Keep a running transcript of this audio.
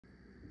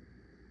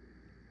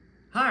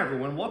Hi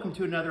everyone, welcome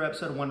to another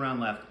episode of One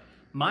Round Left.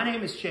 My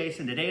name is Chase,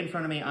 and today in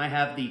front of me I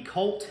have the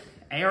Colt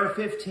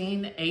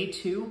AR15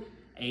 A2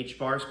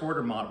 Hbar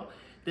Sporter model.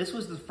 This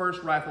was the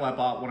first rifle I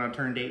bought when I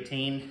turned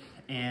 18,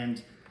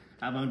 and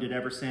I've owned it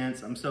ever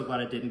since. I'm so glad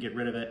I didn't get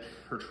rid of it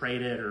or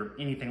trade it or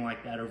anything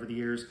like that over the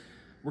years.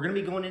 We're going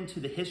to be going into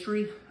the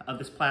history of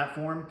this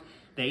platform.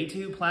 The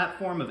A2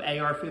 platform of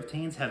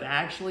AR-15s have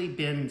actually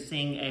been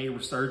seeing a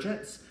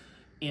resurgence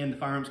in the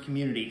firearms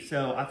community,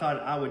 so I thought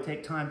I would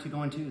take time to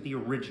go into the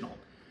original.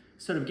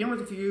 So to begin with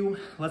the review,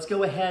 let's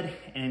go ahead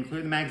and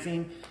clear the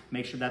magazine,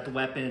 make sure that the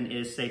weapon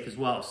is safe as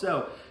well.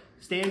 So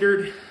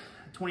standard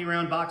 20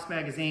 round box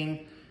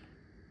magazine,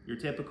 your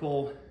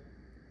typical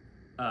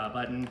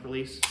button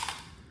release.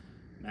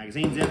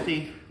 Magazine's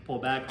empty, pull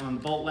back on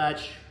the bolt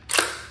latch.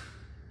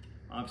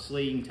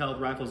 Obviously you can tell the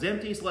rifle's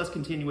empty, so let's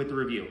continue with the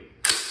review.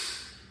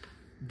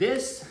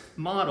 This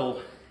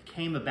model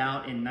came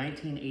about in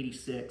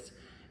 1986.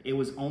 It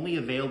was only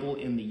available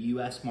in the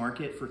US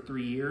market for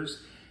 3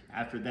 years.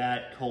 After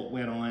that, Colt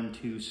went on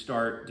to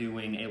start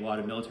doing a lot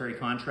of military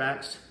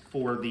contracts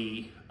for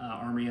the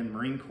Army and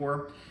Marine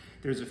Corps.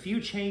 There's a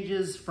few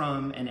changes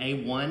from an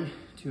A1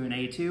 to an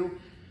A2.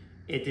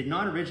 It did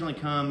not originally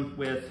come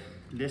with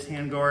this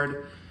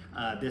handguard.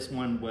 This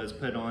one was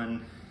put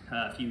on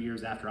a few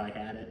years after I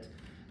had it,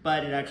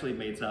 but it actually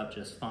mates up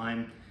just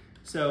fine.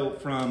 So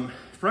from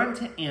front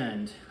to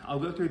end, I'll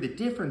go through the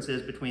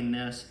differences between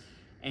this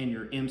and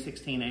your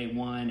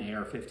M16A1,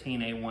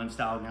 AR-15A1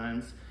 style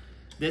guns.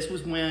 This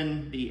was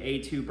when the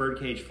A2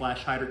 birdcage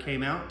flash hider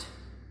came out.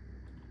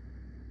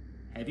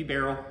 Heavy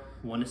barrel,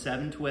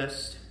 1-to-7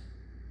 twist,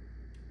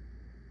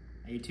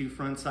 A2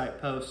 front sight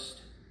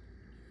post.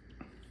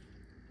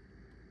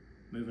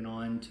 Moving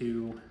on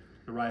to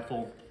the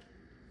rifle,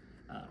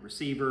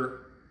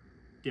 receiver,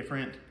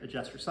 different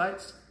adjuster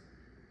sights.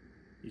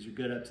 These are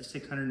good up to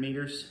 600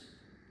 meters.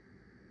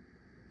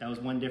 That was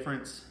one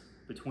difference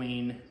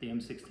between the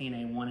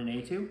M16A1 and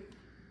A2. A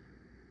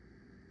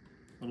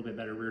little bit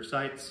better rear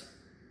sights.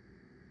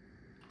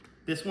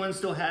 This one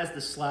still has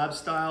the slab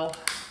style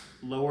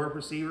lower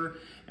receiver,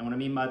 and what I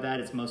mean by that,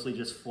 it's mostly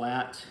just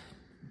flat.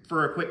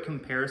 For a quick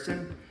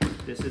comparison,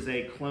 this is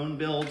a clone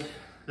build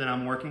that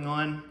I'm working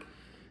on.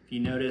 If you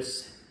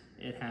notice,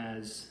 it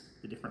has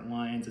the different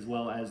lines as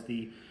well as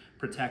the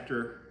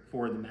protector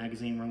for the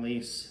magazine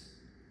release.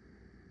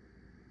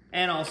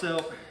 And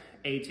also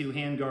A2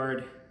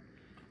 handguard.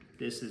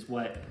 This is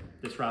what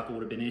this rifle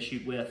would have been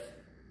issued with.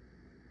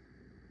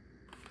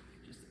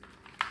 Just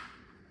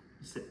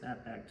sit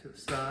that back to the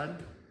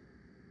side.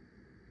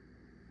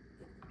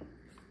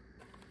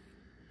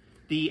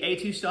 The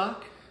A2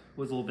 stock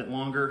was a little bit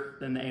longer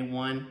than the A1,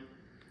 a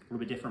little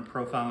bit different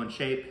profile and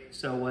shape.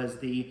 So was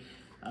the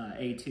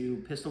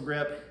A2 pistol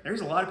grip.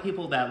 There's a lot of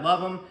people that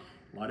love them,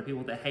 a lot of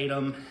people that hate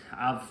them.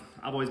 I've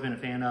always been a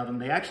fan of them.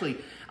 They actually,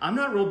 I'm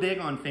not real big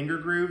on finger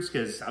grooves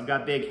because I've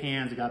got big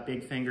hands, I've got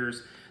big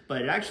fingers,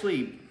 but it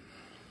actually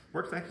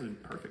works actually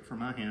perfect for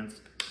my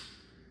hands.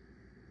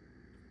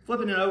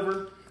 Flipping it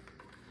over,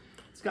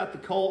 it's got the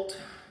Colt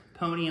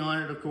pony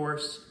on it, of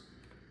course.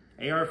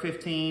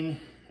 AR-15,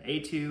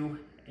 A2,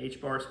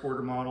 Hbar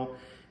Sporter model.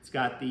 It's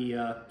got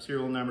the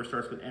serial number,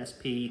 starts with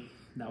SP.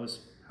 That was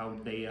how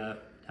they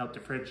helped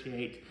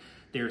differentiate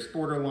their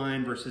Sporter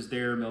line versus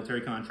their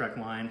military contract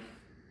line.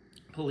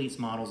 Police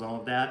models, all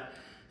of that.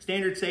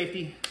 Standard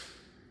safety,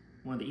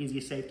 one of the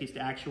easiest safeties to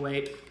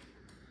actuate.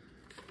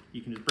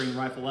 You can just bring the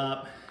rifle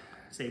up.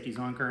 Safety's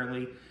on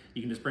currently.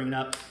 You can just bring it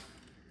up.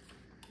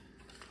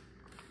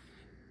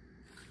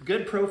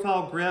 Good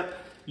profile grip.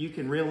 You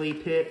can really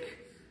pick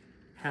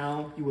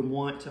how you would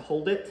want to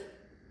hold it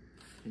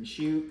and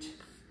shoot.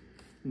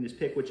 You can just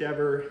pick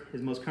whichever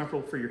is most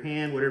comfortable for your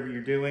hand, whatever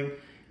you're doing.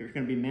 If you're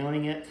going to be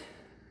mounting it.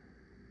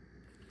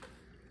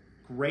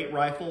 Great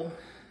rifle.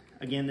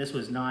 Again, this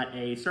was not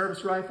a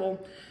service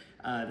rifle.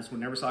 This one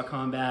never saw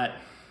combat,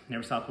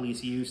 never saw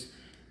police use.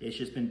 It's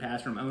just been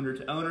passed from owner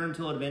to owner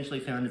until it eventually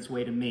found its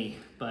way to me.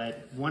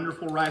 But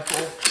wonderful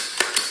rifle.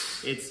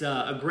 It's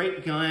a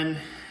great gun.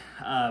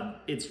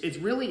 It's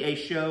really a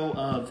show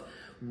of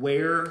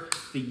where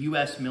the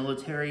US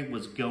military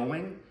was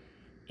going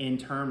in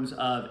terms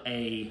of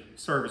a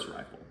service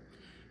rifle.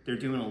 They're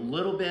doing a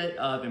little bit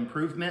of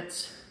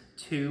improvements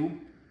to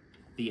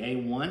the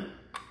A1.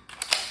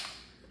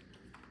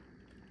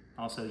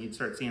 Also, you'd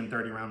start seeing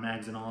 30 round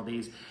mags in all of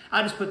these.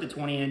 I just put the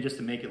 20 in just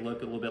to make it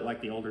look a little bit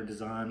like the older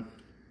design.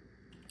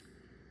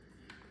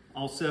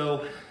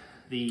 Also,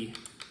 the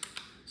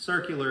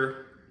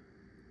circular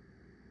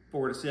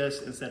forward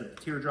assist instead of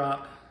the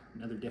teardrop,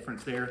 another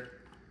difference there.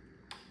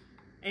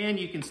 And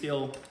you can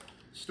still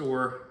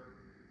store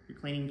your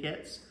cleaning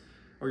kits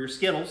or your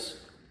Skittles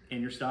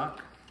in your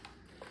stock.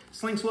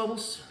 Sling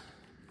swivels,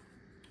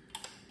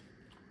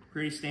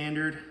 pretty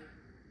standard.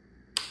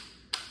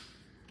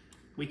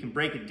 We can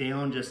break it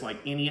down just like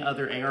any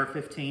other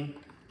AR-15.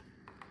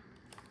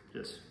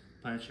 Just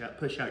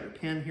push out your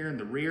pin here in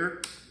the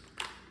rear.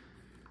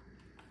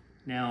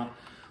 Now,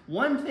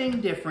 one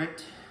thing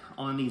different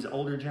on these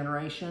older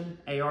generation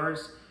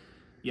ARs,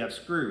 you have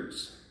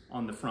screws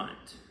on the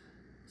front.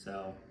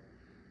 So,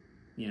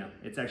 you know,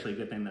 it's actually a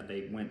good thing that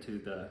they went to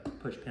the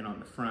push pin on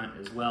the front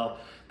as well.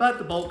 But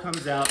the bolt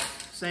comes out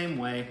same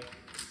way.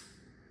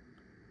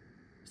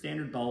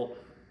 Standard bolt.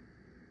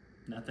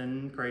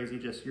 Nothing crazy,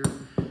 just your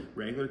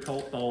regular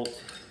Colt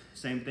bolt.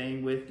 Same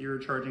thing with your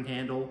charging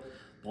handle.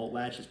 Bolt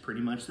latch is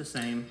pretty much the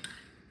same.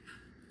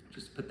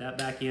 Just put that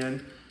back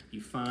in.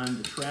 You find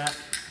the track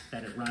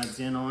that it rides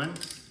in on.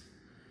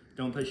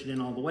 Don't push it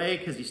in all the way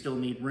because you still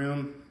need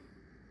room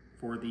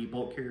for the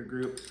bolt carrier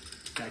group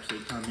to actually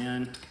come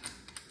in.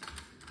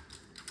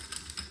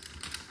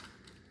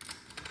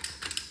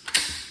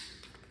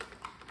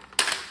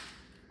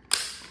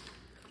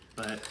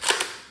 But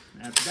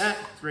after that,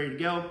 it's ready to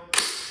go.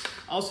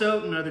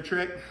 Also, another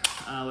trick,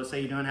 let's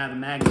say you don't have a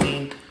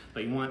magazine,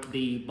 but you want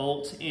the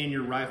bolt in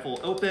your rifle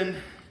open.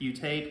 You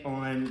take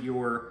on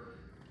your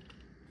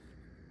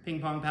ping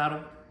pong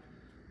paddle,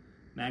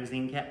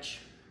 magazine catch.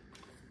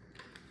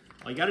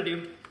 All you gotta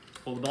do,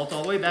 pull the bolt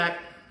all the way back,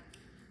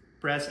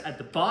 press at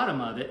the bottom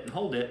of it and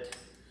hold it.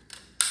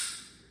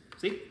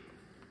 See?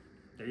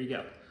 There you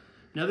go.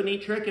 Another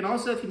neat trick, and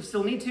also if you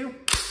still need to,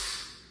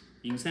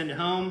 you can send it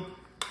home,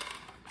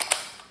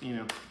 you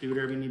know, do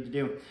whatever you need to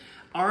do.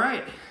 All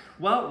right,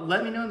 well,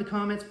 let me know in the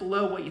comments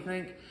below what you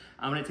think.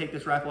 I'm gonna take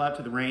this rifle out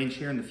to the range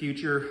here in the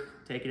future,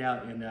 take it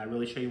out and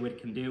really show you what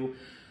it can do.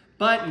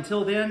 But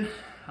until then,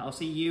 I'll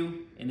see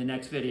you in the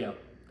next video.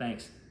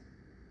 Thanks.